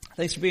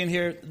Thanks for being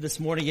here this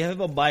morning. You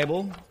have a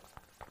Bible.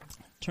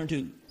 Turn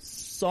to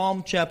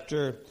Psalm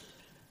chapter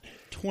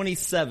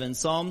 27.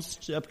 Psalms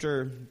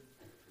chapter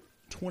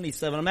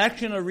 27. I'm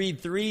actually going to read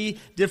three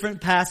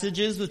different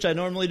passages, which I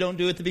normally don't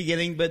do at the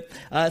beginning, but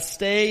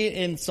stay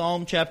in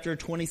Psalm chapter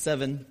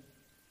 27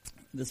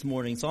 this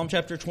morning. Psalm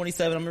chapter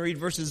 27, I'm going to read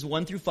verses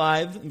 1 through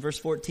 5 and verse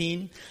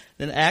 14.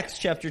 Then Acts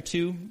chapter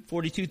 2,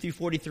 42 through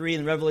 43,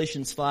 and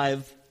Revelations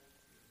 5,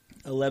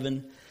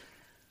 11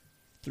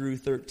 through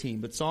 13.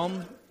 But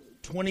Psalm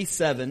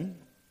 27,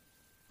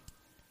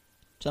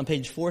 it's on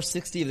page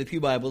 460 of the Pew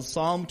Bibles.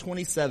 Psalm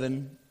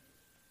 27,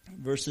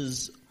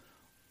 verses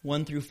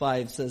 1 through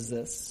 5 says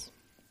this.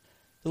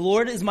 The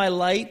Lord is my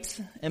light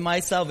and my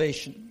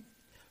salvation.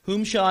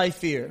 Whom shall I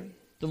fear?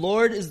 The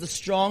Lord is the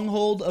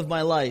stronghold of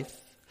my life.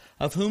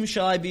 Of whom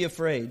shall I be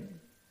afraid?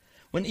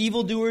 When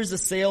evildoers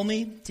assail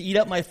me to eat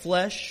up my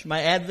flesh,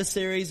 my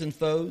adversaries and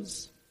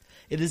foes,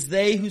 it is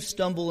they who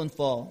stumble and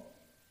fall.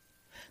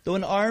 Though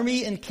an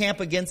army encamp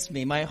against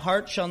me, my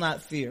heart shall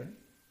not fear.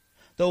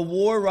 Though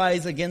war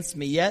rise against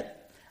me,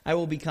 yet I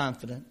will be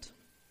confident.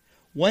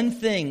 One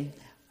thing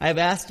I have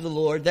asked of the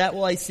Lord, that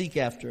will I seek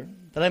after,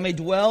 that I may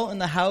dwell in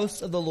the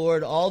house of the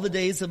Lord all the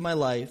days of my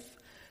life,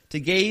 to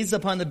gaze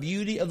upon the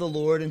beauty of the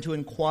Lord and to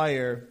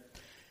inquire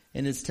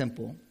in his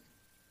temple.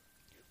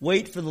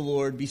 Wait for the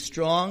Lord, be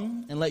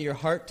strong, and let your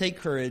heart take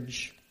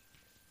courage.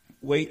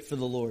 Wait for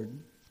the Lord.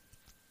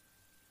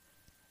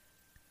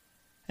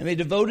 And they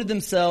devoted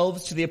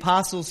themselves to the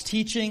apostles'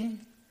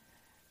 teaching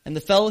and the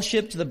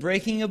fellowship, to the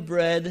breaking of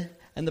bread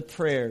and the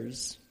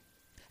prayers.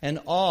 And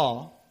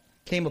awe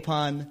came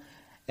upon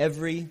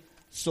every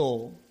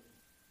soul.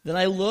 Then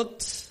I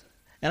looked,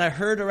 and I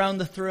heard around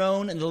the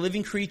throne and the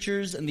living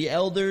creatures and the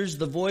elders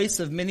the voice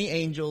of many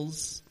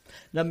angels,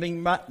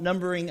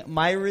 numbering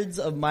myriads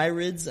of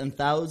myriads and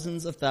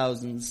thousands of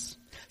thousands,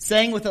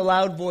 saying with a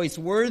loud voice,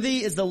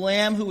 Worthy is the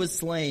Lamb who was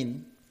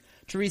slain,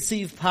 to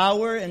receive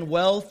power and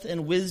wealth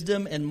and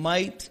wisdom and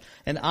might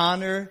and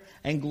honor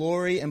and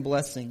glory and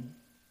blessing.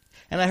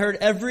 And I heard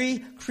every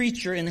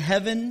creature in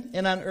heaven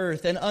and on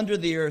earth and under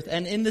the earth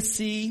and in the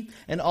sea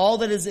and all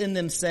that is in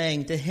them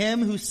saying, To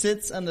him who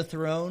sits on the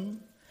throne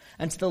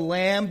and to the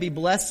Lamb be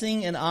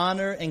blessing and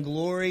honor and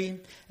glory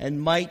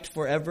and might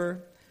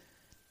forever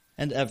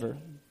and ever.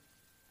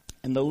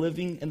 And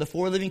the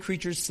four living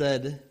creatures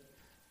said,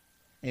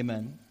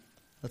 Amen.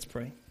 Let's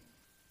pray.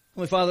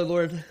 Holy Father,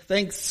 Lord,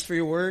 thanks for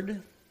your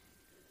word.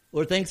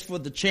 Lord, thanks for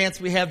the chance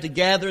we have to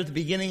gather at the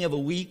beginning of a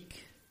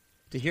week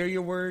to hear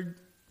your word,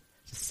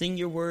 to sing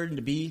your word, and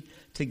to be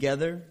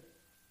together.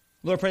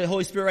 Lord, I pray the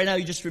Holy Spirit right now,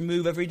 you just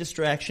remove every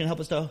distraction. Help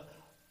us to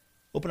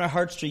open our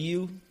hearts to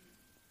you. And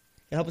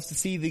help us to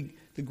see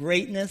the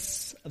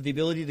greatness of the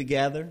ability to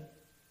gather. And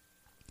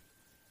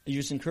you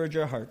just encourage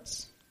our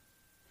hearts.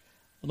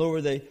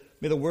 Lord, may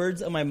the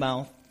words of my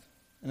mouth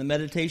and the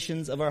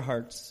meditations of our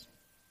hearts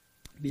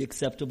be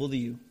acceptable to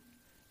you.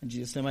 In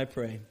Jesus' name I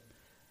pray.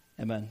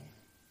 Amen.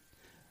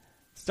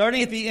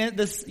 Starting at the end of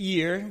this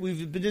year,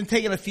 we've been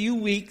taking a few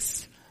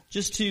weeks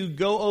just to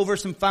go over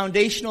some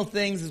foundational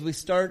things as we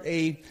start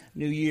a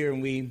new year.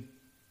 And we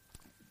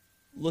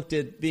looked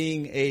at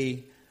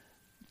being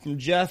from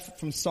Jeff,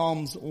 from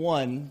Psalms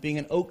 1, being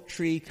an oak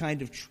tree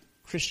kind of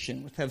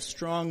Christian, with have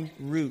strong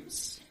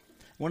roots.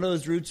 One of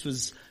those roots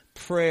was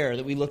prayer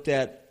that we looked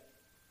at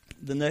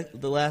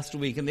the last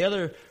week. And the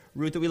other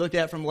root that we looked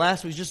at from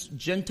last week was just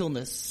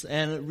gentleness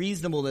and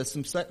reasonableness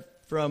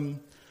from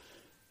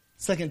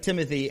 2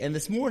 Timothy. And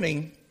this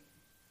morning,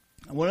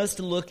 I want us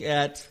to look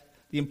at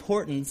the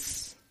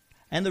importance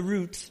and the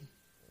root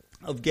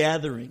of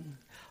gathering,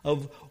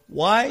 of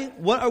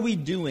what are we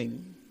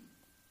doing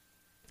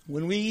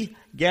when we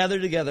gather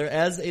together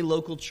as a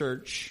local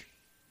church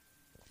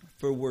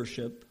for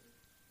worship,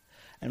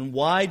 and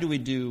why do we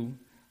do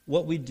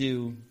what we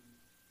do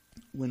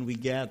when we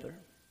gather?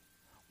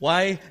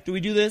 Why do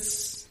we do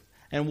this?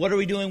 And what are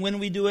we doing when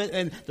we do it?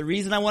 And the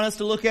reason I want us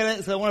to look at it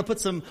is I want to put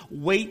some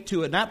weight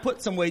to it. Not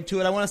put some weight to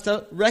it. I want us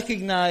to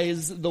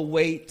recognize the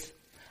weight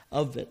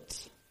of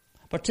it.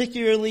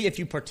 Particularly if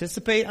you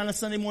participate on a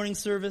Sunday morning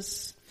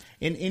service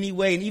in any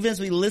way. And even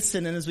as we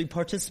listen and as we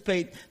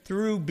participate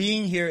through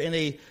being here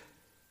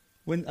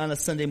on a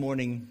Sunday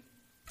morning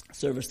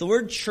service. The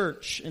word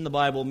church in the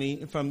Bible,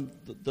 from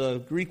the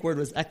Greek word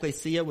was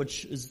ekklesia,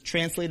 which is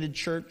translated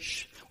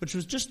church, which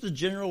was just the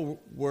general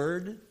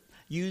word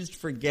used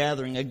for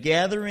gathering, a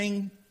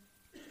gathering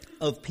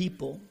of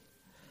people,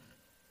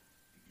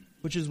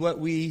 which is what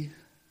we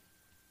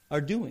are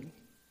doing.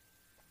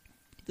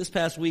 This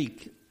past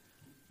week,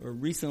 or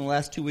recently, the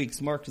last 2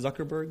 weeks, Mark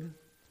Zuckerberg,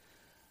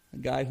 a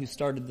guy who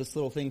started this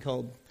little thing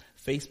called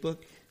Facebook,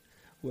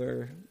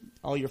 where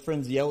all your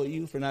friends yell at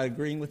you for not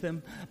agreeing with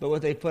him, but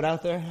what they put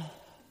out there,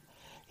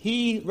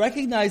 he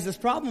recognized this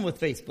problem with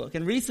Facebook,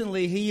 and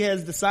recently he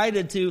has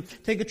decided to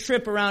take a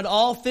trip around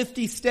all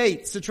 50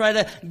 states to try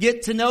to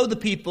get to know the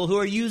people who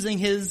are using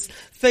his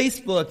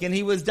Facebook. And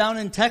he was down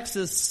in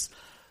Texas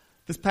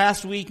this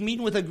past week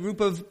meeting with a group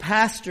of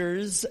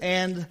pastors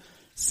and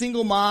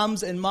single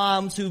moms and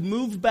moms who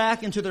moved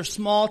back into their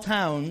small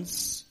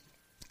towns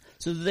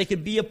so that they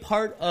could be a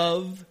part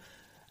of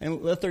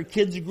and let their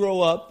kids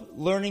grow up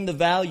learning the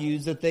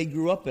values that they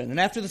grew up in. And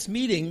after this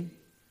meeting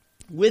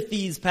with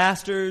these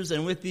pastors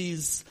and with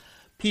these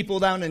people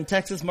down in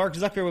Texas, Mark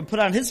Zuckerberg put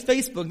on his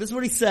Facebook, this is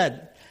what he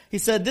said. He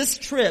said, "This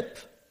trip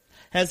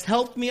has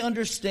helped me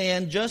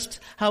understand just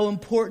how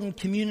important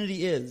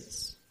community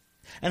is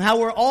and how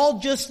we're all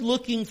just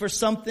looking for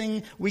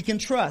something we can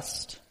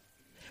trust.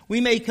 We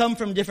may come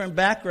from different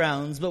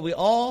backgrounds, but we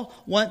all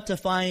want to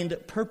find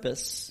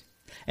purpose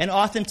and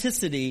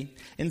authenticity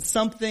in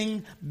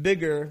something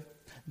bigger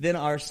than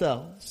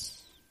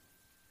ourselves."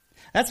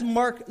 That's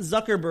Mark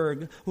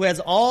Zuckerberg, who has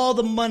all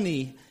the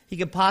money he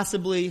could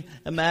possibly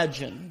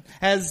imagine,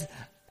 has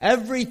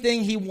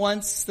everything he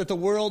wants that the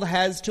world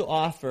has to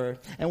offer.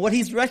 And what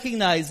he's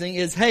recognizing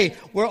is, hey,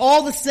 we're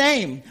all the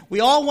same. We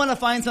all want to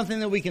find something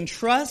that we can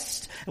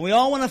trust, and we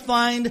all want to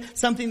find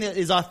something that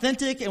is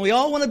authentic, and we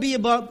all want to be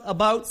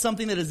about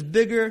something that is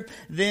bigger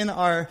than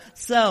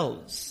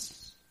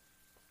ourselves.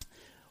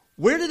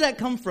 Where did that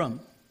come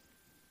from?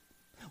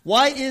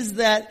 Why is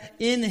that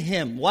in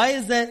him? Why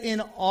is that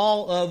in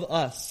all of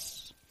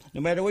us?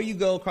 No matter where you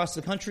go across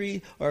the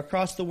country or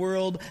across the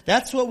world,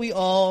 that's what we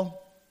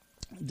all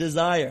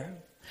desire.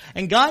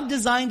 And God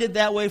designed it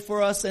that way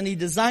for us, and He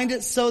designed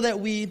it so that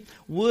we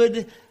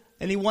would,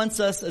 and He wants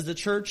us as a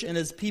church and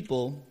as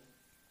people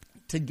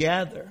to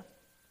gather.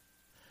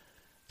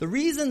 The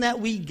reason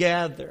that we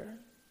gather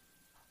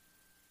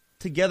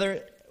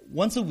together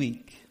once a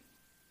week,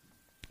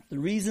 the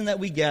reason that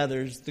we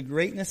gather is the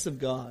greatness of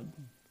God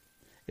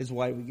is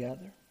why we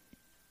gather.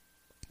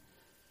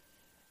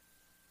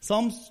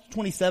 Psalms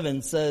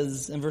 27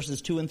 says in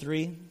verses 2 and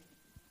 3,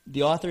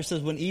 the author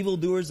says, "When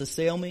evildoers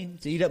assail me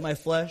to eat up my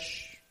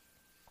flesh,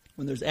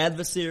 when there's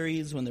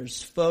adversaries, when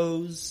there's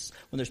foes,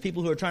 when there's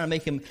people who are trying to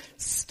make him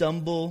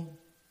stumble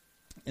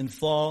and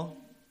fall."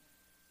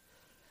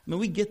 I mean,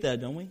 we get that,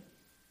 don't we?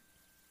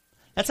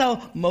 That's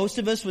how most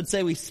of us would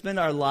say we spend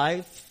our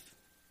life.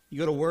 You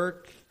go to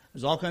work,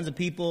 there's all kinds of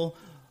people,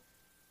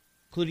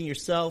 including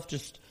yourself,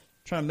 just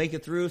trying to make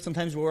it through.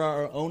 Sometimes we're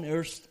our own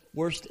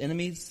worst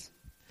enemies.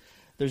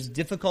 There's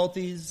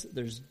difficulties.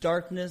 There's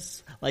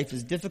darkness. Life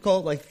is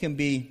difficult. Life can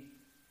be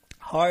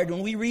hard.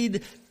 When we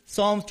read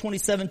Psalms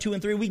 27, 2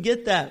 and 3, we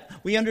get that.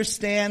 We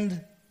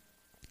understand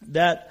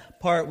that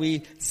part.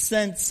 We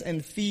sense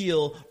and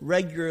feel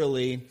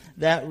regularly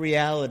that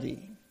reality.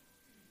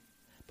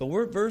 But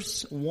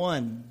verse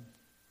 1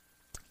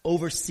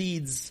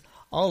 oversees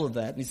all of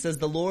that. And he says,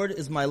 "The Lord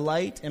is my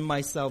light and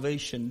my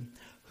salvation.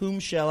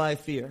 Whom shall I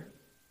fear?"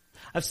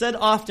 I've said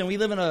often, we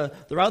live in the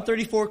Route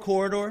 34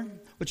 corridor,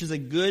 which is a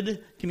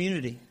good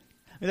community.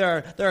 I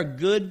mean, there are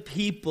good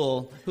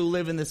people who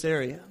live in this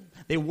area.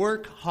 They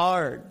work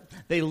hard.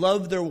 They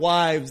love their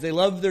wives. They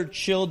love their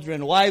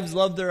children. Wives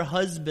love their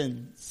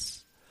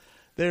husbands.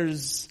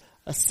 There's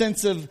a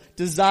sense of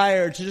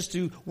desire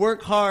to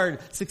work hard,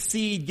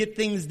 succeed, get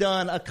things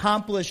done,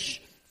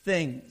 accomplish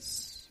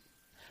things.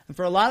 And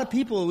for a lot of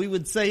people, we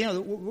would say,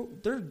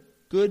 they're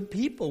good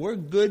people. We're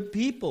good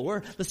people.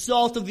 We're the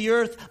salt of the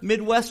earth,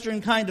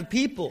 Midwestern kind of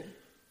people.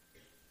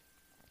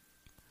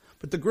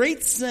 But the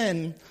great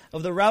sin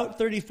of the Route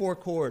 34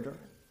 corridor,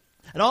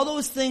 and all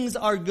those things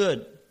are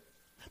good,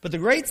 but the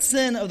great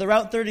sin of the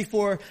Route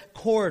 34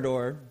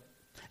 corridor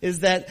is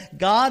that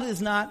God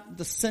is not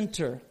the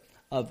center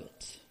of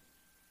it.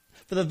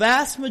 For the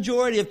vast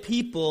majority of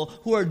people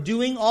who are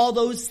doing all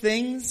those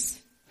things,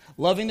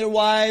 loving their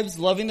wives,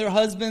 loving their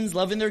husbands,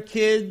 loving their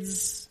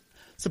kids,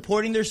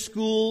 supporting their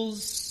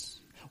schools,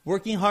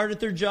 working hard at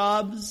their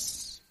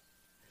jobs,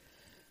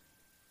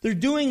 they're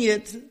doing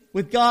it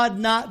with God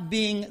not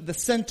being the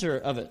center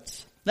of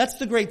it. That's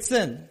the great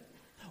sin.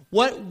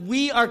 What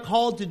we are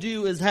called to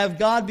do is have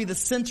God be the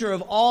center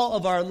of all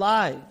of our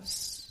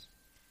lives.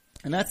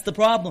 And that's the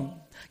problem.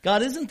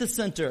 God isn't the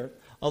center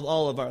of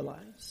all of our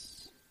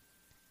lives.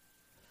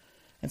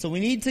 And so we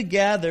need to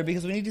gather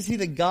because we need to see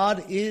that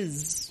God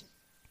is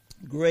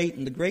great,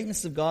 and the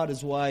greatness of God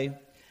is why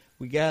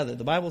we gather.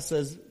 The Bible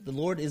says, "The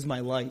Lord is my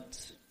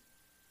light."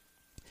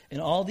 In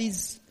all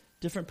these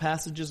different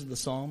passages of the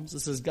Psalms,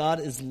 it says God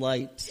is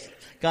light.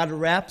 God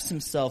wraps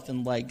himself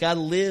in light. God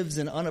lives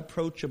in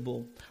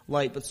unapproachable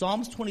light. But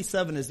Psalms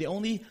 27 is the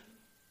only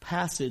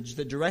passage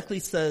that directly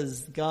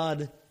says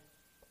God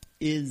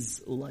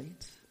is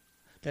light.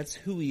 That's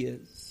who he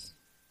is.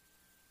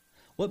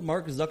 What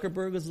Mark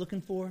Zuckerberg is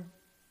looking for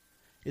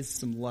is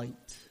some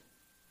light.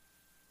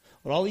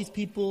 What all these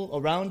people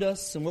around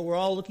us and what we're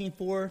all looking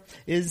for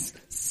is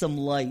some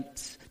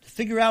light.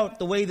 Figure out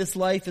the way this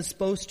life is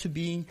supposed to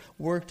be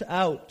worked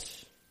out.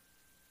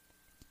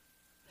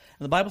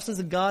 And the Bible says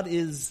that God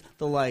is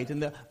the light.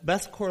 And the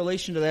best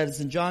correlation to that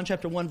is in John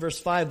chapter 1, verse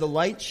 5. "The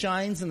light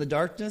shines in the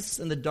darkness,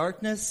 and the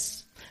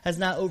darkness has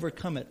not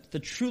overcome it. The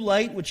true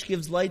light, which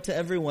gives light to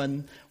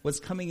everyone,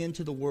 was coming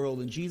into the world."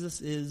 And Jesus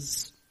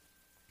is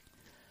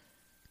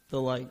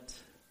the light.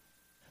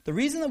 The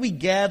reason that we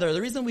gather,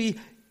 the reason we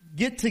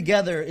get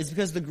together is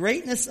because the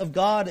greatness of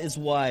God is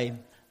why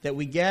that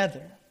we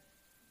gather.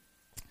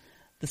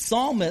 The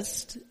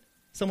psalmist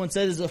someone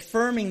said, is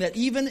affirming that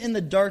even in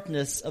the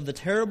darkness of the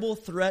terrible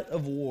threat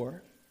of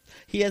war,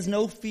 he has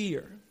no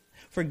fear,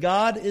 for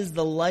God is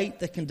the light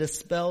that can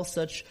dispel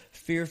such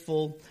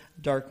fearful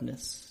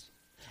darkness.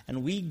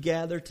 And we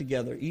gather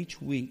together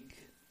each week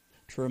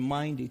to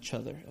remind each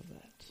other of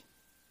that.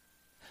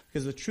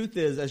 Because the truth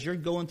is, as you're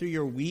going through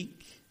your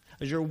week,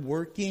 as you're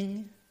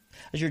working,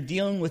 as you're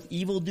dealing with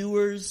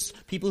evildoers,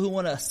 people who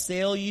want to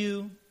assail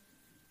you,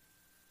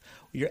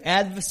 your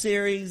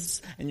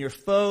adversaries and your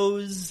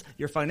foes,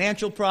 your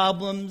financial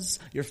problems,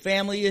 your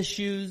family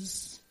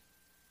issues,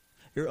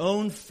 your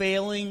own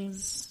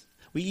failings,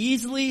 we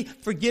easily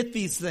forget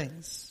these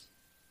things.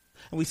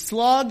 And we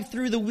slog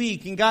through the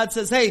week, and God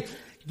says, hey,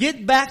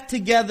 get back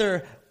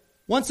together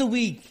once a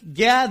week.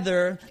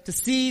 Gather to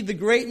see the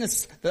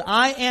greatness that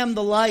I am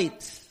the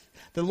light.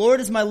 The Lord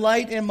is my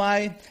light and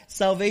my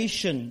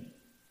salvation.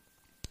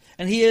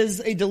 And He is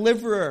a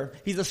deliverer.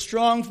 He's a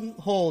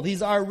stronghold.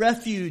 He's our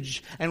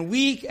refuge. And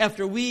week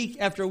after week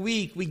after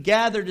week, we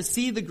gather to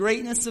see the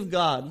greatness of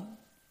God,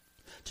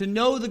 to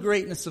know the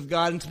greatness of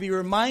God, and to be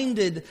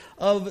reminded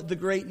of the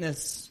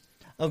greatness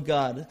of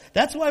God.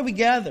 That's why we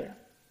gather.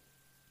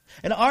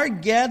 And our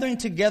gathering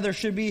together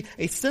should be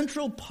a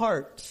central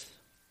part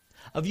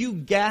of you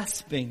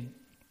gasping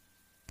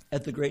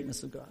at the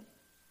greatness of God.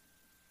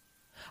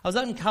 I was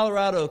out in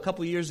Colorado a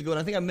couple years ago, and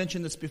I think I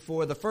mentioned this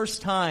before. The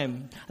first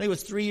time, I think it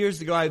was 3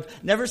 years ago,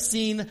 I've never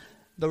seen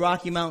the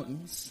Rocky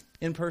Mountains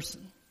in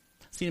person.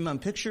 I've seen them on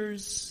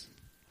pictures.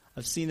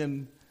 I've seen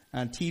them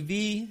on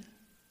TV.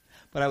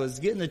 But I was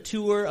getting a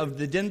tour of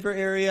the Denver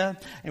area,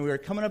 and we were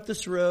coming up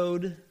this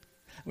road.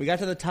 We got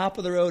to the top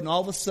of the road, and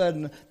all of a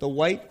sudden, the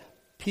white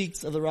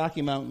peaks of the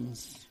Rocky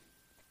Mountains.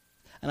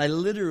 And I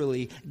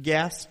literally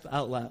gasped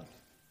out loud.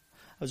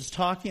 I was just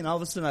talking, and all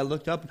of a sudden I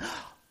looked up.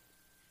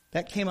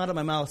 That came out of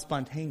my mouth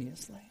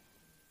spontaneously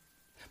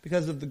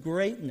because of the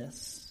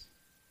greatness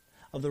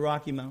of the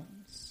Rocky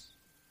Mountains.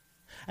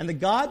 And the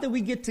God that we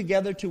get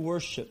together to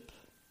worship,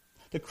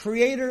 the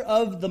creator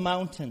of the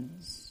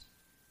mountains,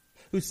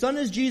 whose Son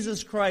is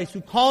Jesus Christ,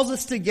 who calls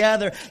us to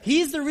gather,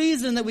 He's the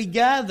reason that we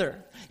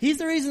gather. He's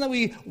the reason that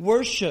we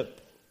worship.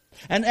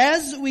 And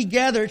as we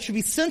gather, it should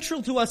be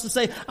central to us to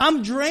say,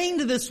 I'm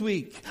drained this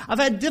week. I've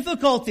had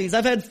difficulties.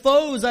 I've had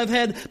foes. I've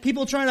had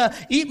people trying to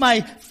eat my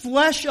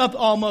flesh up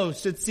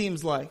almost, it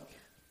seems like.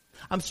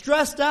 I'm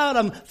stressed out.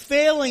 I'm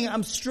failing.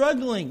 I'm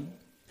struggling.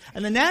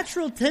 And the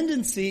natural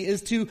tendency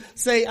is to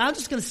say, I'm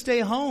just going to stay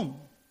home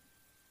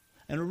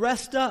and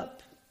rest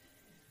up.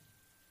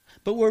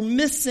 But we're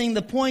missing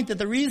the point that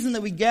the reason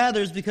that we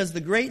gather is because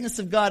the greatness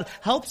of God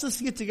helps us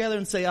get together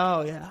and say,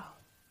 oh yeah,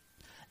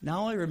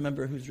 now I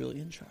remember who's really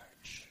in charge.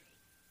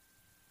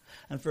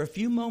 And for a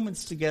few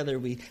moments together,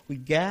 we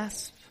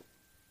gasp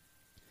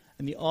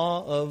in the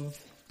awe of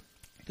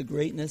the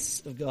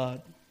greatness of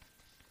God.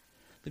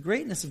 The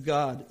greatness of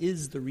God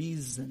is the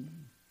reason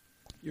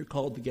you're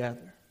called to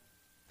gather.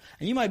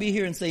 And you might be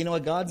here and say, you know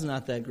what, God's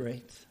not that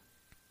great.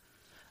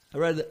 I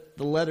read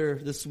the letter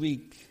this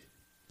week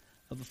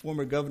of a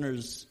former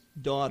governor's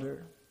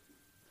daughter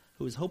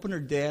who was hoping her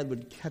dad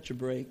would catch a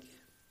break.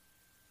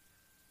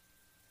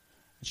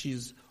 And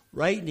she's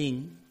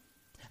writing,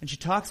 and she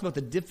talks about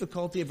the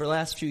difficulty of her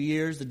last few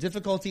years, the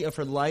difficulty of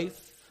her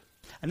life.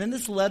 And in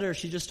this letter,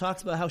 she just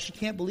talks about how she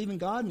can't believe in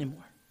God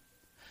anymore.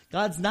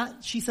 God's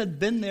not, she said,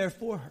 been there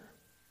for her.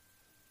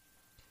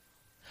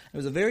 It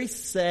was a very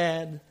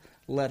sad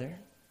letter.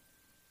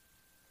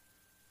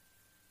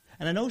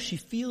 And I know she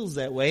feels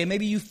that way, and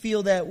maybe you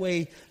feel that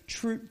way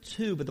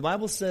too, but the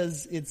Bible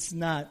says it's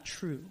not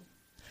true.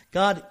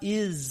 God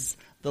is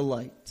the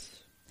light.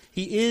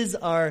 He is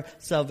our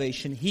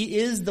salvation. He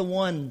is the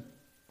one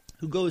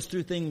who goes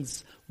through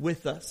things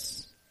with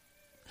us.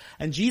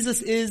 And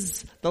Jesus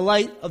is the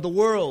light of the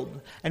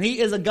world. And He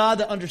is a God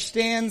that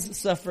understands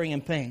suffering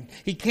and pain.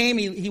 He came,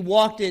 He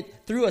walked it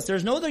through us.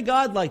 There's no other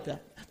God like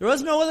that. There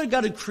was no other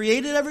God who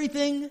created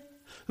everything,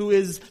 who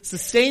is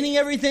sustaining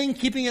everything,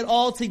 keeping it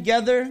all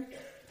together,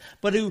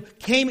 but who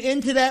came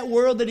into that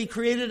world that He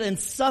created and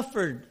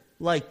suffered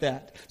like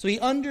that. So He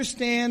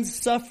understands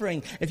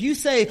suffering. If you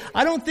say,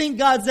 I don't think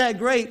God's that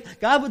great,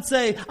 God would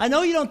say, I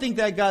know you don't think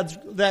that God's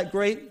that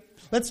great.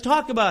 Let's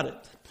talk about it.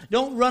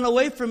 Don't run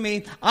away from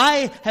me.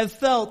 I have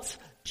felt,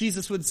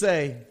 Jesus would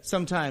say,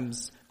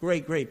 sometimes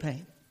great, great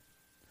pain.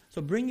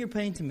 So bring your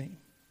pain to me.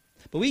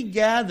 But we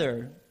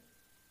gather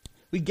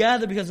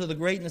because of the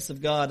greatness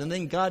of God, and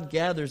then God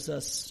gathers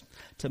us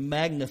to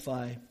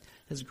magnify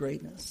His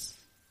greatness.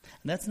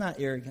 And that's not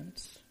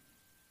arrogant.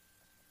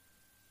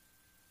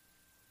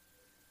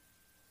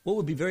 What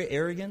would be very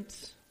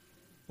arrogant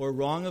or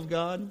wrong of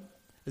God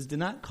is to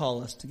not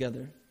call us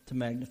together to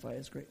magnify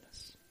His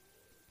greatness.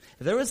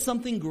 If there was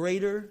something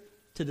greater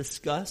to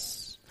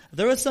discuss, if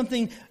there was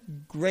something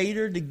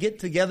greater to get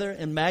together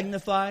and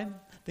magnify,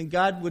 then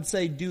God would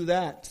say, do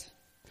that.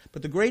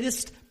 But the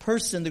greatest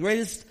person, the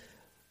greatest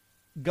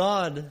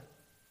God, and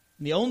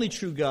the only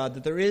true God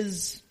that there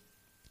is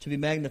to be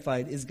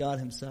magnified is God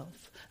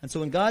Himself. And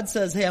so when God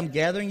says, hey, I'm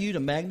gathering you to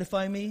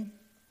magnify me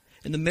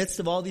in the midst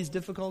of all these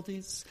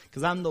difficulties,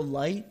 because I'm the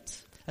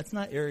light, that's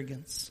not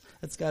arrogance.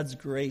 That's God's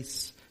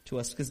grace to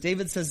us. Because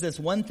David says this,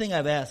 one thing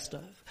I've asked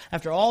of.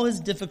 After all his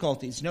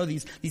difficulties,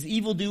 these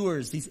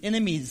evildoers, these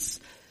enemies,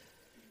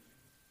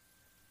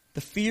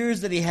 the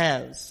fears that he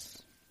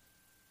has,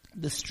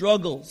 the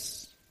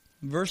struggles.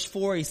 Verse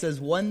 4, he says,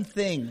 one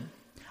thing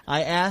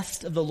I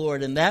asked of the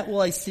Lord, and that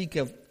will I seek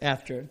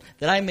after,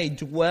 that I may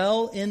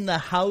dwell in the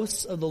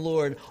house of the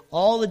Lord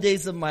all the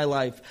days of my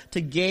life,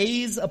 to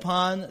gaze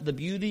upon the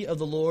beauty of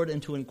the Lord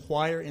and to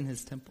inquire in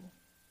his temple.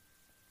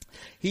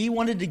 He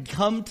wanted to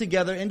come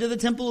together into the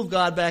temple of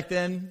God back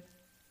then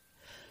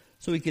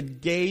so he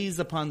could gaze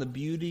upon the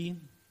beauty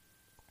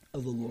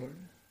of the Lord.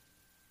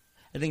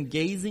 I think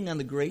gazing on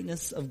the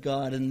greatness of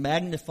God and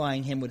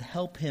magnifying him would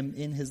help him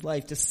in his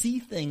life to see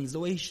things the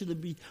way he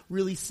should be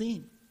really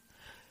seen.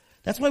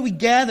 That's why we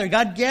gather.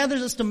 God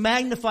gathers us to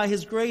magnify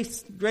his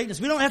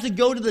greatness. We don't have to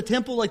go to the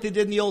temple like they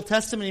did in the Old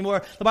Testament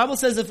anymore. The Bible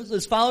says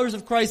as followers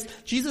of Christ,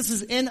 Jesus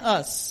is in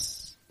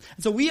us.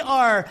 And so we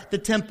are the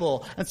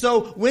temple. And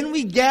so when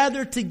we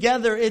gather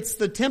together, it's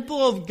the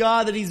temple of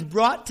God that he's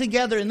brought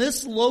together in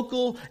this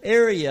local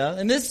area,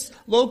 in this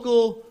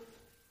local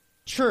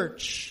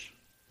church.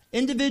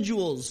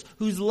 Individuals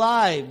whose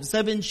lives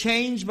have been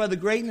changed by the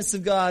greatness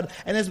of God.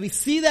 And as we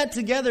see that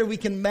together, we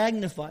can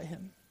magnify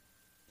him.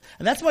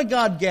 And that's why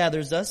God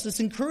gathers us.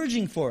 It's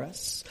encouraging for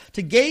us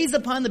to gaze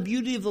upon the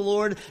beauty of the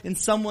Lord in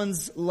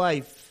someone's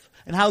life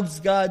and how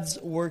God's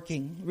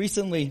working.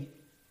 Recently,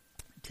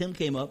 Tim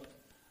came up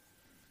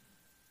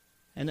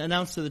and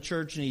announced to the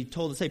church, and he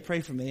told us, hey,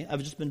 pray for me.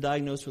 I've just been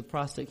diagnosed with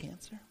prostate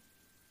cancer.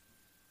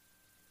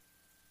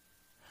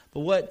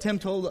 But what Tim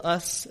told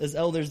us as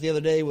elders the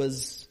other day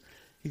was,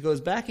 he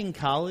goes, back in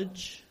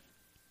college,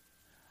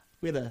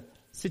 we had a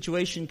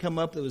situation come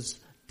up that was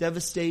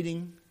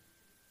devastating.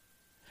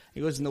 He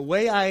goes, and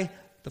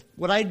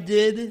what I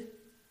did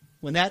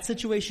when that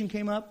situation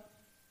came up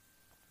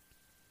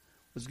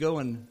was go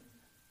and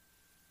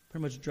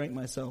pretty much drank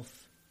myself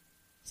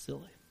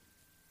silly.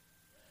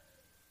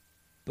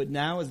 But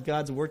now as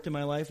God's worked in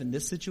my life in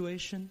this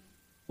situation,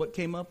 what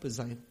came up is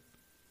I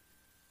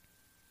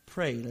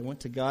prayed. I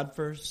went to God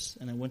first,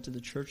 and I went to the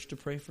church to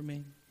pray for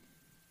me.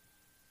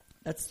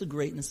 That's the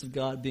greatness of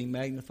God being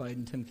magnified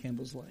in Tim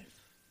Campbell's life.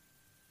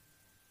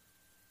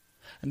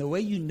 And the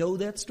way you know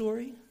that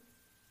story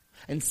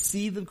and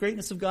see the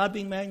greatness of God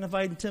being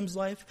magnified in Tim's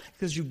life,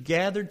 because you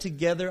gathered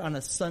together on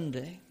a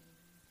Sunday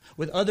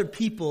with other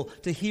people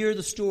to hear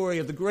the story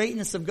of the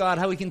greatness of God,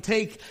 how he can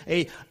take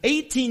a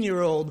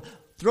 18-year-old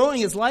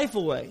throwing his life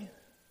away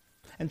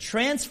and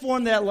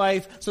transform that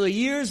life so that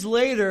years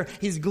later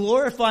he's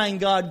glorifying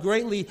God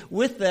greatly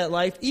with that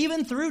life,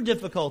 even through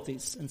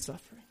difficulties and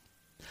suffering.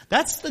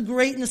 That's the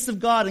greatness of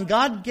God, and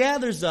God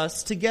gathers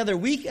us together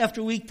week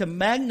after week to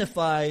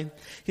magnify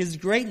his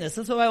greatness.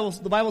 That's why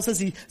the Bible says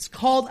he's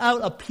called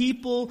out a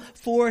people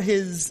for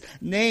his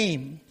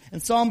name.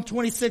 And Psalm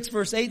 26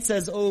 verse 8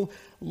 says, "O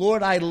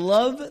Lord, I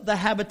love the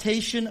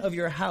habitation of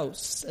your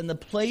house and the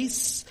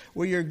place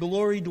where your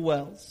glory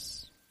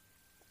dwells."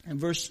 And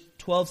verse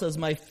 12 says,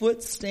 "My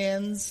foot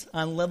stands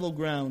on level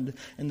ground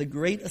in the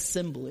great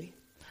assembly.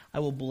 I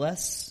will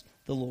bless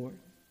the Lord."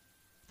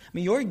 I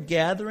mean, your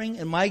gathering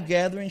and my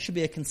gathering should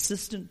be a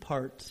consistent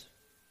part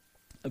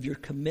of your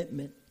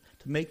commitment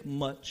to make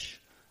much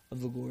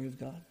of the glory of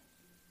God.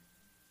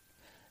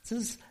 This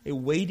is a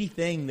weighty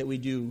thing that we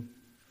do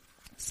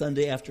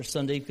Sunday after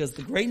Sunday, because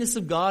the greatness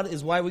of God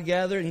is why we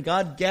gather, and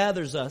God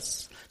gathers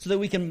us so that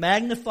we can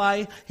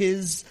magnify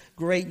his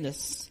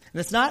greatness. And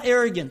it's not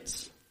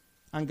arrogant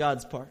on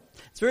God's part.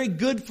 It's very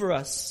good for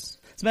us.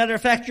 As a matter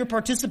of fact, your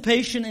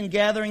participation in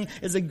gathering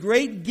is a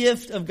great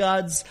gift of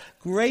God's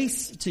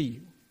grace to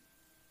you.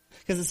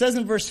 Because it says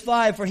in verse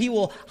 5, "For he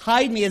will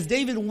hide me." As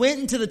David went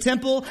into the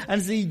temple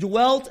and as he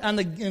dwelt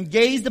and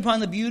gazed upon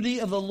the beauty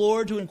of the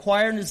Lord to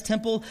inquire in his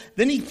temple,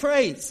 then he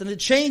prays and it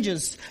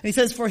changes. And he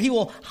says, "For he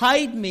will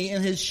hide me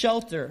in his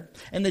shelter.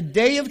 In the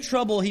day of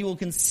trouble he will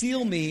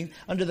conceal me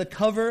under the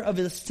cover of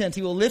his tent.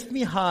 He will lift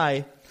me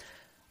high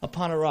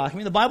upon a rock." I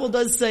mean, the Bible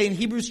does say in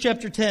Hebrews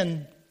chapter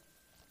 10,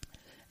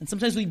 and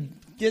sometimes we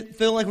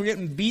feel like we're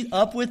getting beat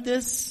up with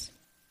this,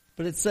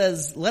 but it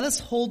says, "Let us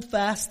hold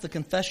fast the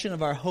confession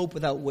of our hope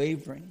without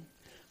wavering.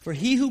 For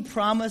he who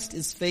promised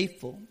is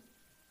faithful.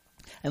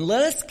 And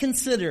let us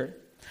consider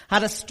how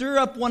to stir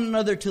up one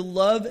another to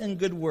love and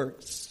good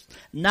works,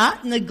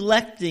 not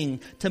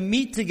neglecting to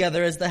meet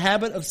together as the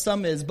habit of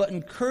some is, but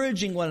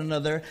encouraging one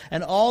another,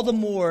 and all the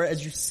more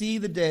as you see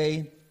the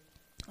day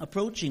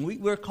approaching."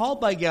 We're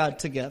called by God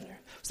together.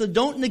 So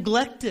don't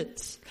neglect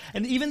it.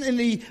 And even in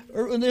the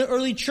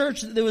early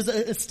church, there was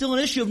still an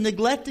issue of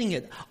neglecting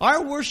it.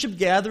 Our worship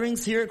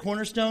gatherings here at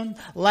Cornerstone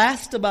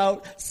last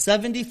about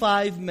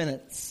 75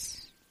 minutes.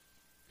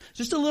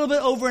 Just a little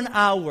bit over an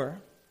hour.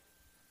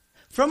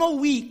 From a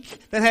week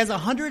that has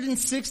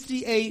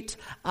 168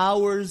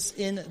 hours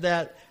in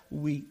that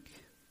week.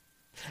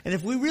 And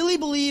if we really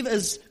believe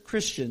as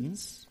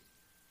Christians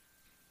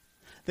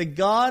that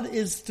God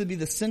is to be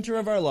the center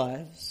of our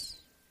lives,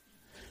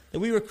 that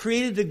we were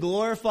created to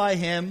glorify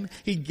him,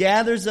 he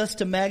gathers us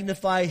to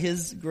magnify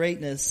his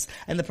greatness.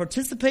 And the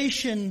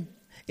participation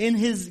in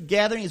his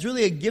gathering is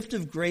really a gift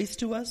of grace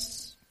to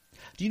us.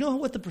 Do you know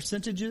what the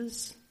percentage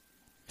is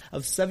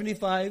of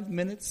 75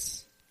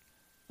 minutes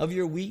of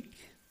your week?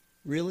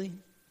 Really?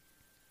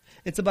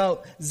 It's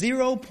about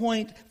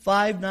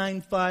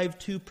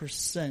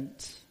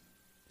 0.5952%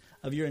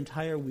 of your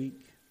entire week.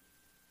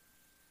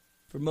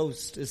 For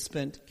most is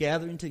spent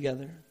gathering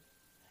together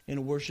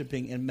and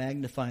worshiping and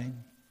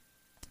magnifying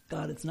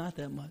God. It's not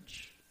that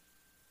much.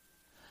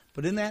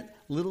 But in that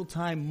little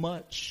time,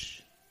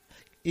 much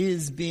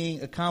is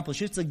being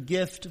accomplished. It's a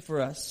gift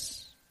for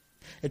us.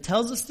 It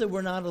tells us that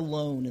we're not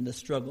alone in the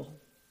struggle.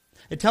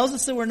 It tells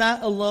us that we're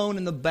not alone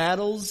in the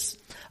battles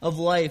of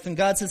life. And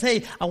God says,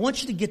 hey, I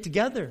want you to get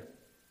together.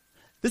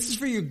 This is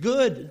for your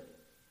good.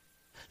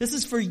 This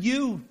is for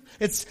you.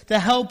 It's to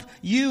help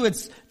you.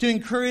 It's to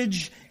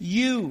encourage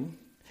you.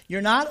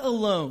 You're not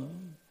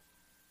alone.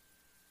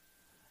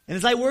 And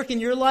as I work in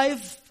your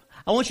life,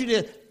 I want you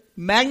to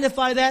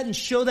magnify that and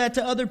show that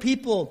to other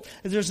people.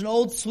 There's an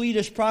old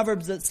Swedish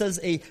proverb that says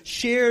a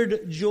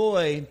shared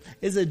joy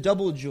is a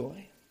double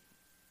joy.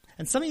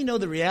 And some of you know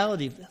the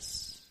reality of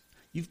this.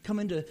 You've come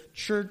into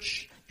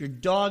church, you're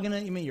dogging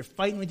it, you're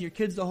fighting with your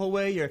kids the whole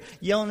way, you're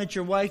yelling at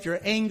your wife, you're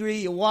angry,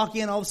 you walk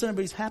in, all of a sudden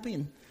everybody's happy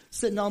and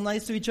sitting all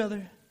nice to each other,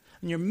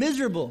 and you're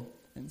miserable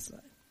inside.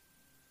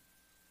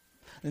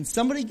 And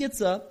somebody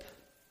gets up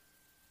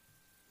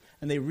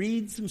and they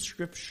read some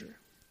scripture,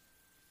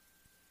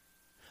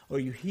 or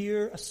you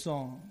hear a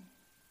song,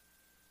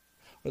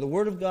 or the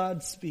Word of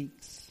God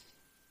speaks,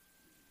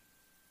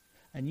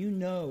 and you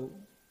know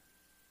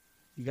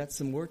you got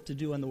some work to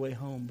do on the way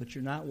home, but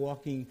you're not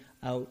walking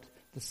out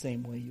the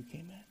same way you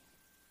came in.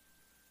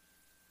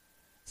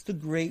 It's the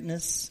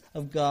greatness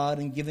of God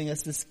in giving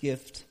us this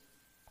gift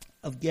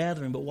of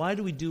gathering. But why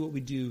do we do what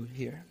we do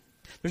here?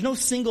 There's no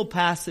single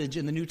passage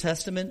in the New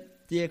Testament,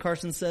 D.A.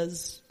 Carson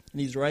says, and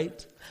he's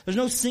right. There's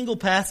no single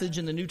passage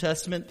in the New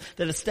Testament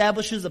that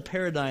establishes a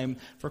paradigm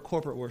for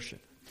corporate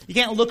worship. You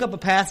can't look up a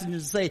passage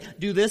and say,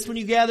 do this when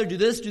you gather, do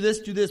this, do this,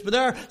 do this. But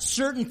there are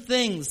certain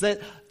things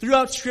that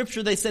throughout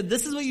Scripture they said,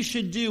 this is what you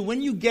should do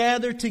when you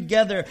gather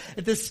together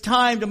at this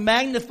time to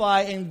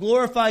magnify and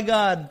glorify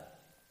God.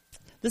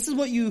 This is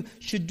what you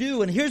should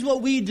do, and here's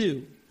what we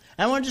do.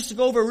 And I want just to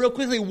go over real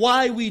quickly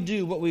why we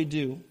do what we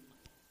do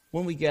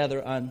when we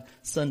gather on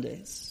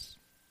Sundays.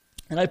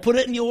 And I put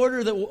it in the order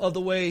of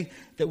the way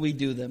that we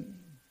do them.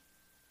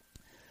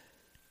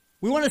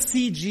 We want to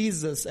see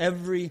Jesus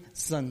every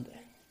Sunday.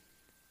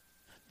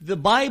 The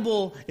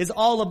Bible is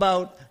all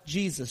about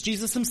Jesus.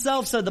 Jesus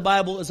himself said the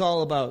Bible is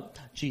all about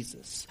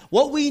Jesus.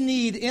 What we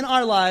need in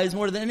our lives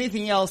more than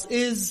anything else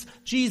is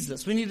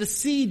Jesus. We need to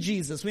see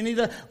Jesus. We need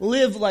to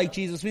live like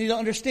Jesus. We need to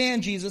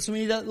understand Jesus. We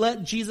need to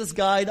let Jesus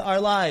guide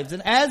our lives.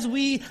 And as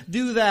we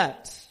do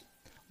that,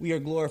 we are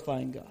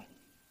glorifying God.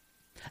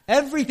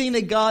 Everything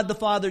that God the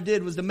Father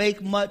did was to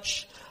make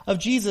much of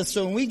Jesus.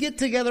 So when we get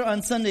together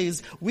on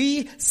Sundays,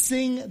 we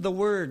sing the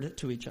word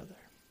to each other.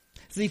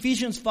 So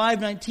Ephesians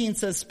 5:19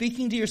 says,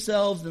 speaking to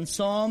yourselves in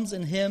psalms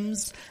and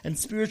hymns and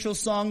spiritual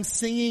songs,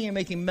 singing and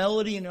making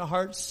melody in your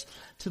hearts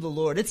to the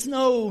Lord. It's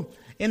no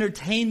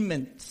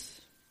entertainment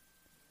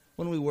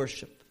when we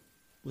worship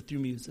through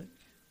music.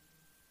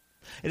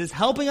 It is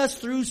helping us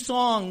through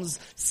songs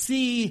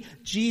see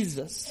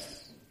Jesus.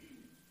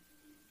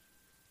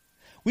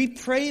 We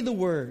pray the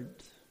word.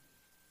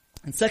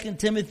 In 2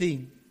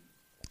 Timothy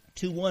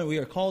 2:1, we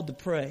are called to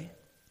pray.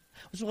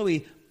 That's why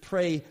we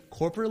pray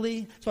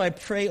corporately. So I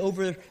pray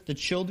over the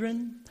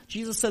children.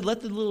 Jesus said, let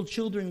the little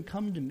children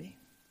come to me.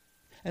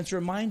 And it's a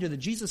reminder that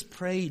Jesus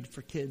prayed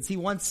for kids. He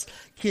wants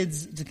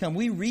kids to come.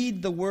 We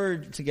read the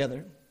word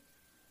together.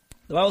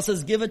 The Bible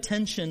says, give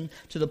attention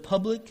to the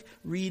public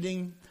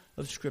reading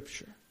of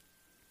Scripture.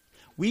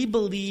 We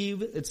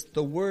believe it's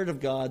the word of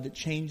God that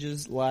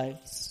changes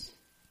lives.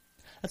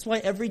 That's why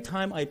every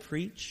time I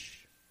preach,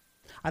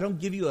 I don't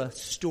give you a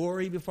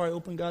story before I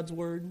open God's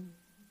word.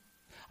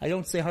 I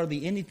don't say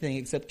hardly anything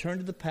except turn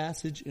to the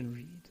passage and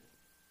read.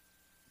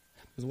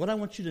 Because what I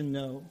want you to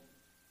know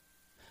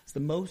is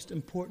the most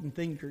important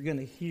thing you're going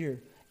to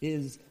hear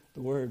is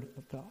the Word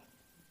of God.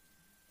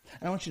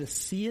 And I want you to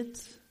see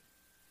it.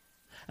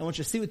 I want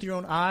you to see it with your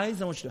own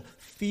eyes. I want you to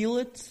feel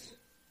it.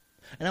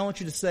 And I want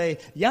you to say,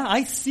 yeah,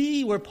 I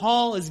see where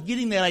Paul is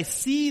getting that. I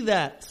see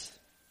that.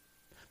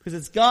 Because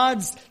it's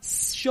God's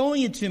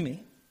showing it to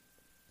me.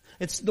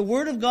 It's the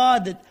Word of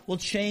God that will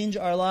change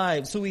our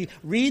lives. So we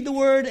read the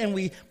Word and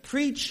we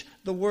preach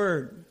the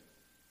Word.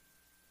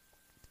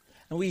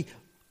 And we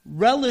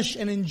relish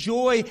and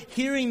enjoy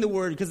hearing the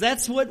Word because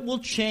that's what will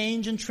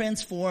change and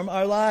transform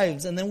our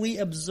lives. And then we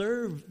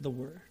observe the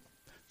Word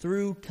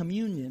through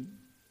communion,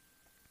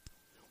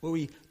 where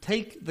we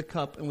take the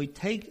cup and we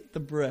take the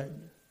bread.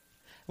 And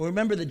we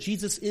remember that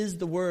Jesus is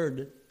the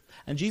Word.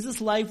 And Jesus'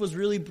 life was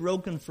really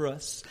broken for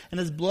us. And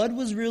His blood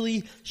was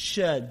really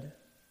shed.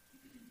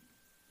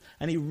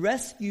 And He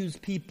rescues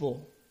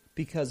people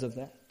because of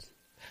that.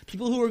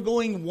 People who are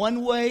going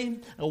one way,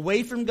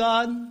 away from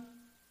God,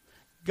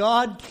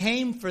 God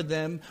came for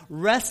them,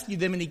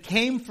 rescued them, and He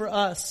came for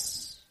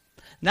us.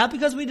 Not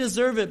because we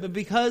deserve it, but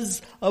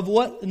because of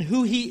what and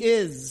who He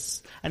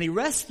is. And He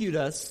rescued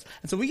us.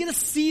 And so we get to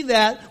see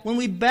that when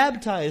we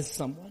baptize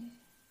someone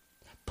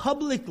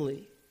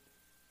publicly.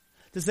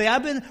 To say,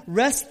 I've been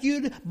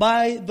rescued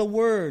by the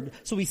Word.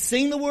 So we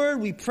sing the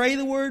Word, we pray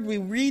the Word, we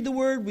read the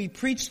Word, we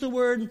preach the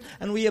Word,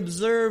 and we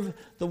observe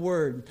the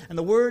Word. And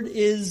the Word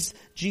is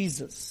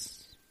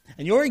Jesus.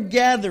 And your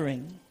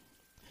gathering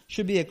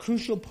should be a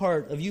crucial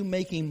part of you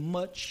making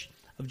much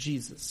of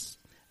Jesus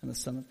and the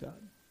Son of God.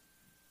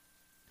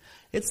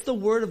 It's the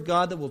Word of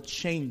God that will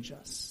change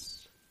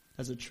us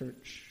as a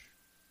church.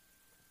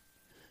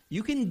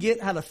 You can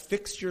get how to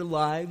fix your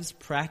lives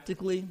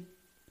practically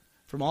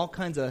from all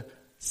kinds of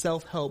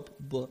self-help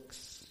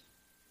books.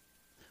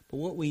 But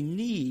what we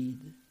need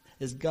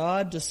is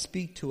God to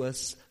speak to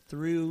us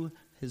through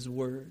His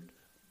Word.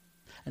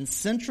 And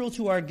central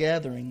to our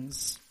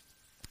gatherings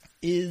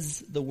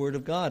is the Word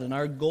of God. And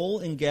our goal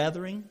in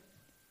gathering,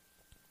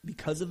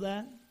 because of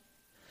that,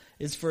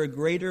 is for a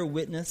greater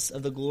witness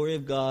of the glory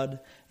of God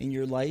in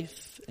your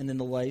life and in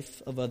the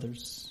life of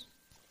others.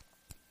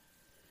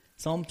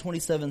 Psalm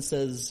 27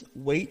 says,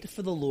 "Wait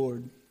for the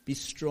Lord, be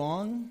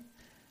strong,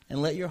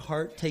 and let your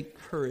heart take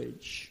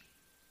courage."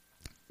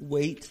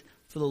 Wait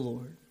for the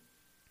Lord.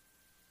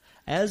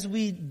 As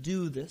we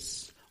do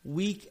this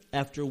week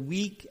after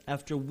week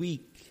after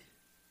week,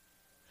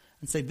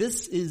 and say,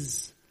 this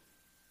is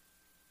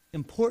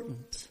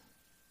important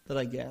that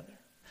I gather.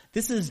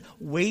 This is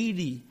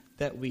weighty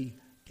that we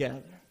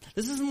gather.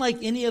 This isn't like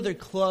any other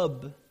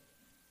club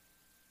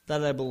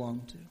that I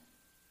belong to.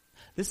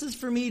 This is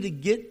for me to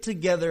get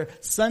together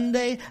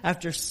Sunday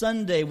after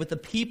Sunday with the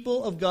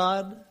people of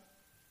God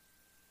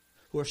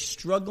who are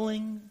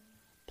struggling,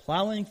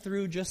 plowing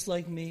through just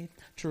like me,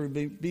 to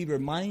be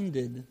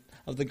reminded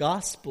of the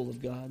gospel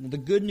of God and the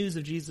good news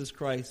of Jesus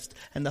Christ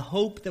and the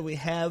hope that we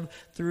have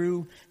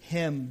through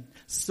Him,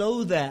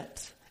 so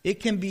that it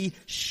can be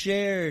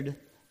shared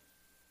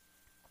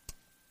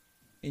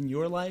in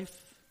your life,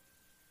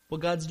 what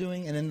God's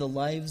doing, and in the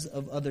lives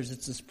of others.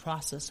 It's this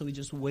process, so we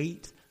just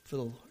wait for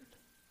the Lord.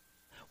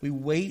 We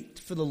wait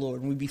for the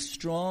Lord, and we be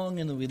strong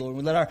in the Lord.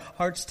 We let our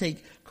hearts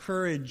take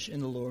courage in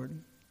the Lord.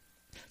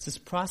 It's this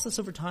process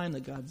over time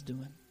that God's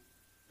doing.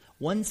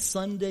 One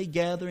Sunday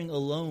gathering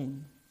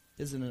alone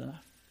isn't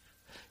enough.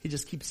 He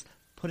just keeps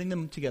putting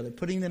them together.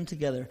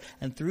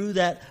 And through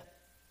that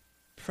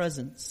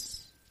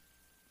presence,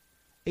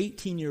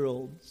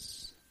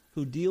 18-year-olds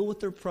who deal with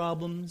their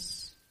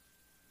problems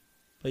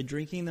by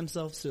drinking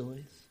themselves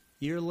silly,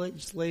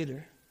 years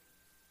later,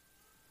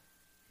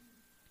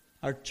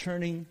 are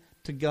turning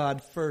to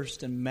God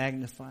first and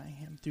magnifying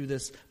Him through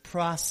this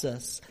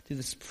process, through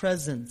this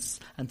presence,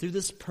 and through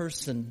this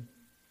person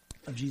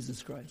of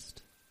Jesus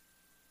Christ.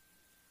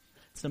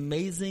 It's an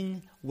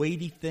amazing,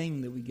 weighty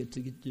thing that we get to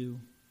do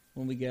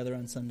when we gather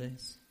on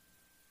Sundays.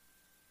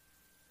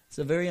 It's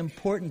a very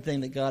important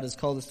thing that God has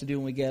called us to do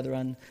when we gather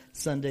on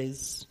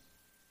Sundays.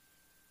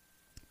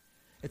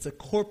 It's a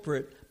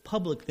corporate,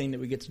 public thing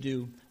that we get to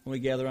do when we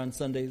gather on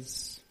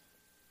Sundays.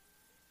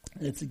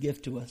 And it's a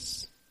gift to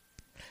us.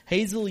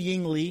 Hazel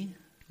Yingli,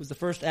 who was the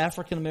first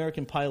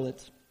African-American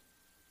pilot,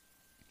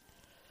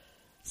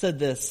 said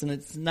this, and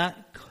it's not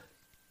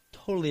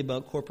totally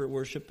about corporate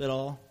worship at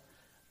all,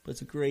 but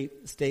it's a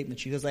great statement.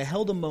 She goes, I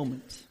held a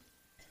moment.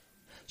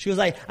 She goes,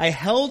 I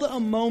held a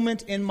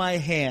moment in my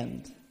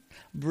hand,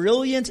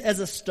 brilliant as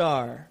a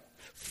star,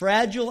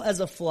 fragile as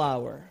a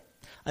flower,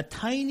 a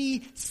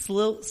tiny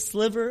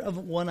sliver of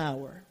 1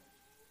 hour.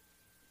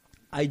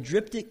 I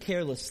dripped it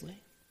carelessly.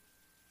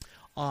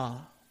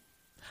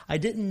 I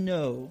didn't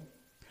know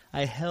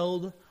I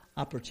held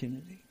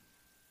opportunity.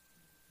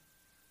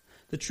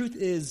 The truth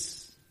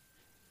is,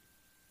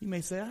 you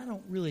may say, I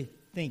don't really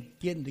think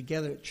getting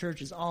together at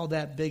church is all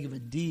that big of a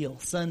deal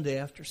Sunday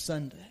after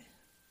Sunday.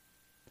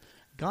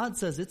 God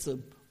says it's a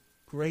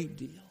great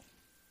deal.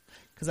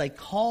 Because I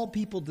call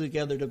people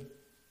together to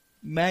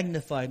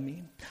magnify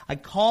me. I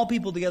call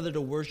people together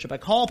to worship. I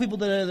call people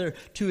together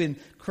to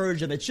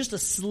encourage them. It's just a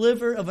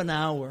sliver of an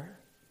hour.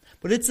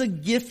 But it's a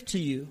gift to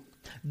you.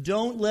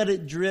 Don't let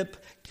it drip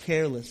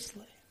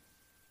carelessly.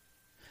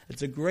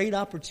 It's a great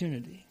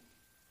opportunity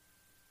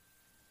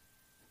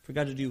for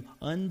God to do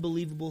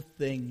unbelievable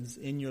things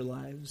in your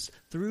lives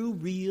through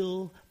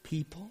real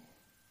people.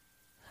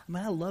 I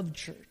mean, I love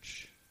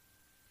church.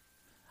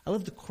 I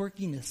love the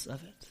quirkiness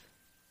of it.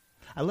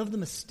 I love the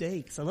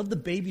mistakes. I love the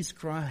babies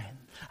crying.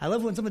 I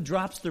love when someone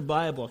drops their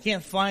Bible. I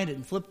can't find it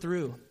and flip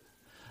through.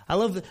 I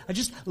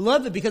just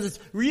love it because it's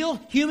real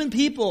human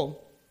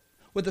people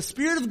with the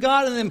Spirit of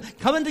God in them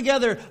coming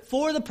together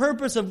for the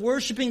purpose of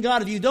worshiping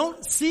God. If you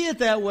don't see it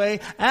that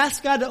way,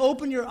 ask God to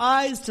open your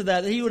eyes to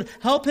that He would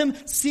help him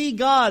see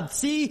God,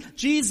 see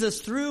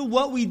Jesus through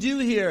what we do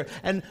here,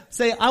 and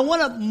say, I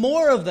want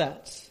more of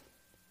that.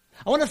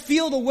 I want to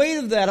feel the weight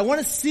of that. I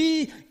want to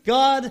see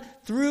God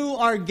through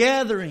our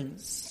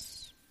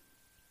gatherings.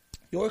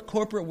 Your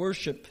corporate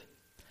worship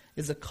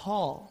is a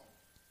call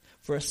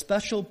for a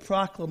special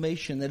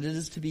proclamation that it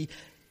is to be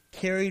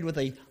carried with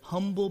a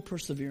humble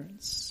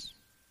perseverance.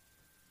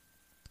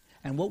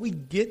 And what we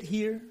get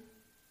here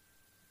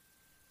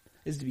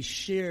is to be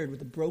shared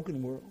with a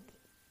broken world.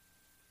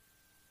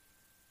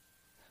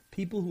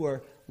 People who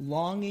are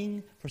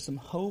longing for some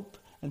hope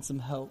and some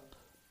help.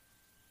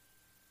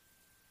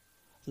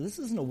 So this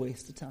isn't a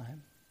waste of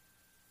time.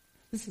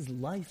 This is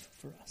life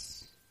for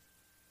us.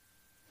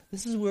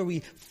 This is where we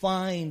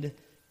find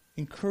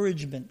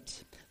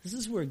encouragement. This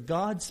is where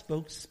God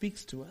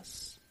speaks to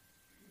us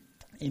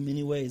in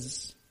many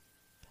ways.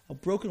 A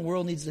broken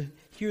world needs to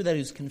hear that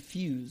who's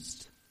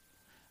confused.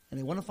 And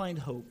they want to find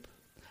hope.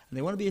 And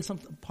they want to be a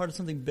part of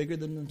something bigger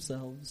than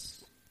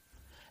themselves.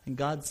 And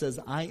God says,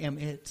 I am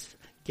it.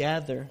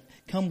 Gather,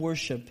 come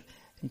worship,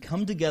 and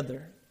come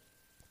together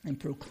and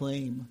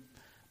proclaim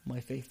my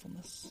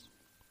faithfulness.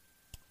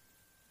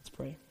 Let's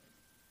pray.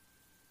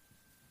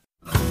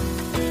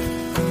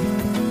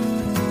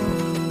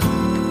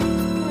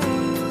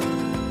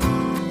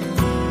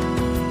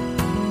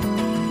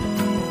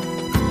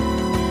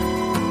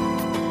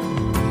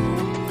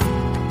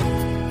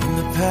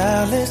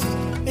 Palace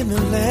in the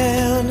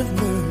land of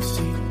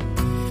mercy,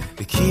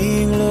 the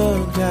king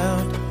looked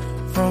out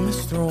from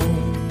his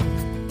throne.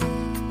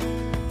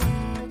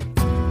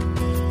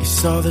 He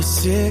saw the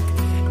sick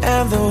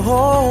and the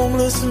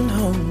homeless and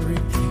hungry.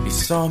 He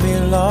saw me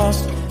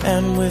lost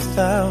and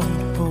without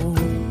hope,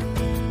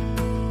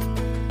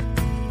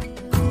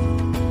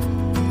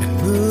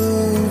 and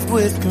moved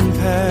with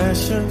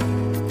compassion,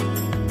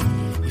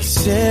 he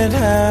sent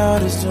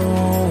out his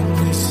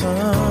only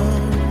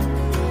son,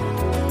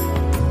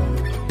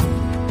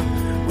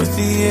 with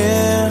the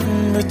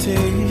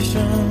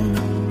invitation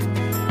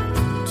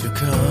to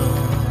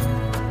come.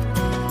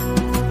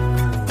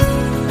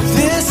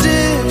 This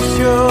is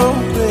your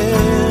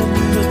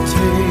invitation.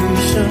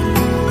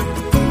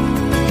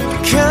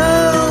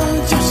 Come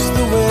just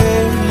the way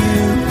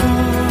you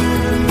are.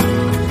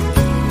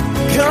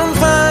 Come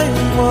find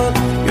what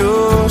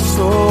your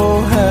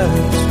soul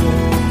has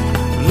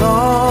been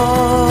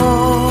longing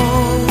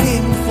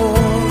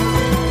for.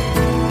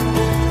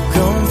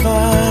 Come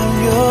find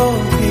your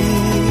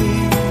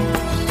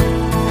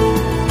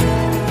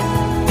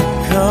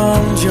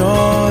come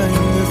join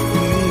the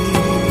feast.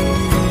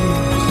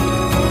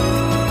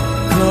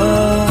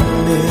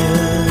 Come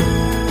in.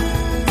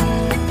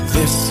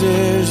 This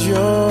is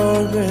your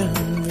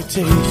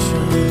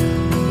invitation.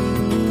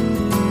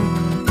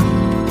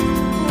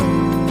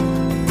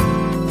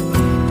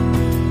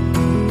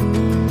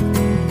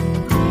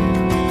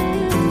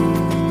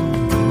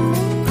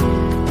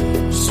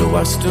 So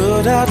I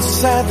stood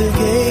outside the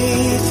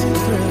gates and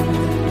trembled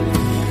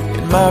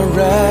in my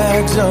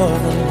rags of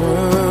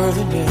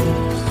unworthiness,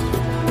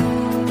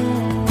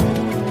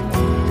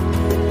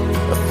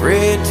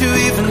 afraid to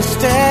even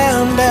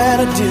stand at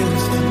a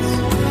distance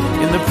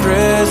in the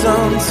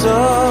presence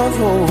of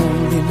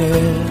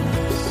holiness.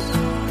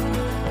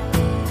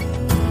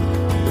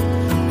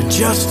 And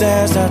just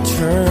as I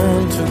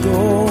turned to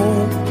go,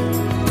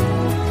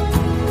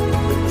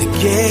 the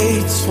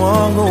gate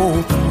swung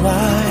open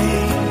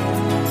wide,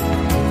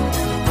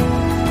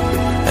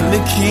 and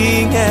the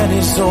king and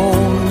his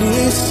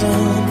only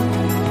son,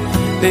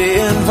 they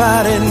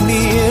invited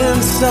me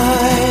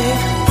inside.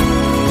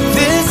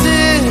 This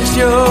is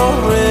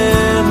your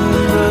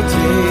invitation.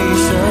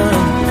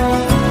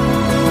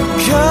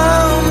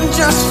 Come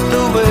just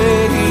the way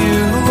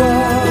you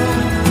are.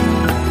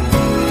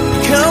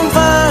 Come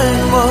find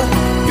what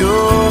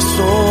your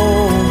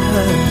soul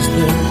has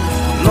been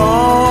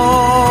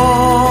longing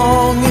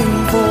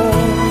for.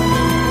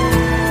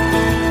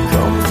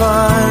 Come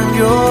find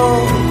your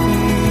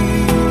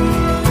peace.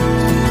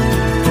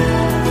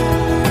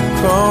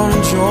 Come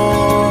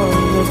join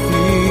the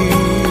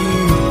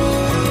feast.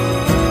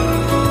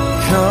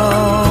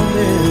 Come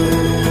in.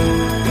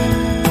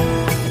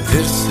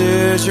 This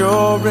is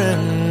your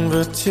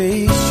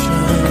invitation.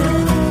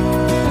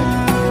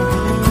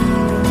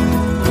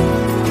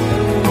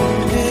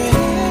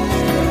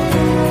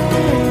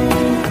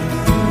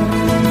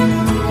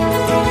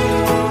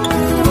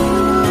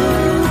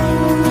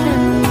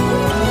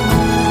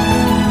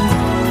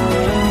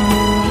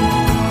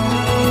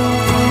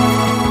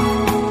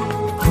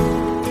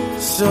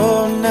 So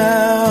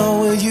now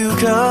will you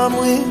come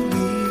with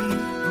me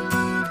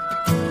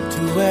to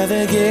where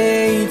the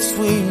gates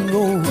swing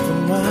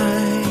open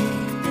wide?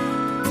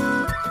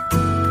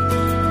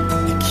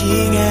 The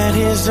king and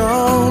his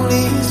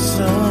only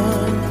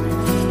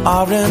son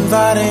are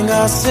inviting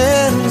us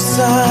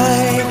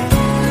inside.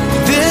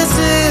 This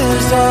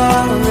is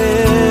our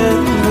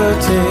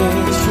invitation.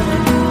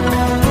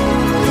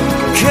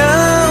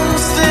 Come,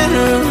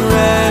 sinner,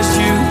 as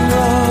you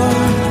are.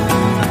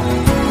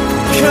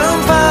 Come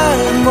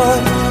find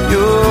what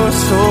your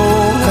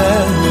soul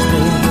has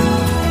been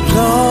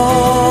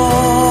longing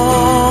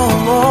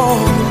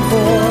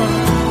for.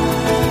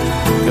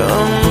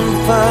 Come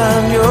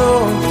find your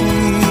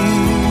peace.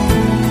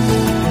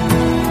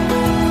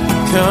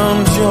 Come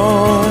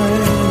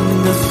join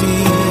the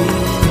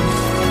feast.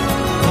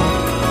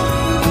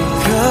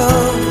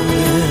 Come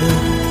in.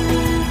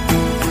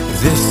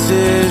 This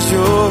is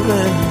your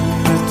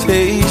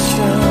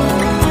invitation.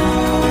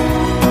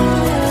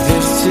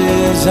 This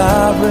is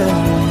our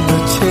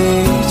invitation.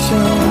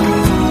 invitation.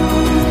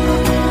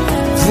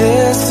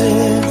 This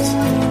is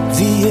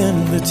the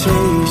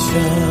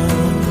invitation.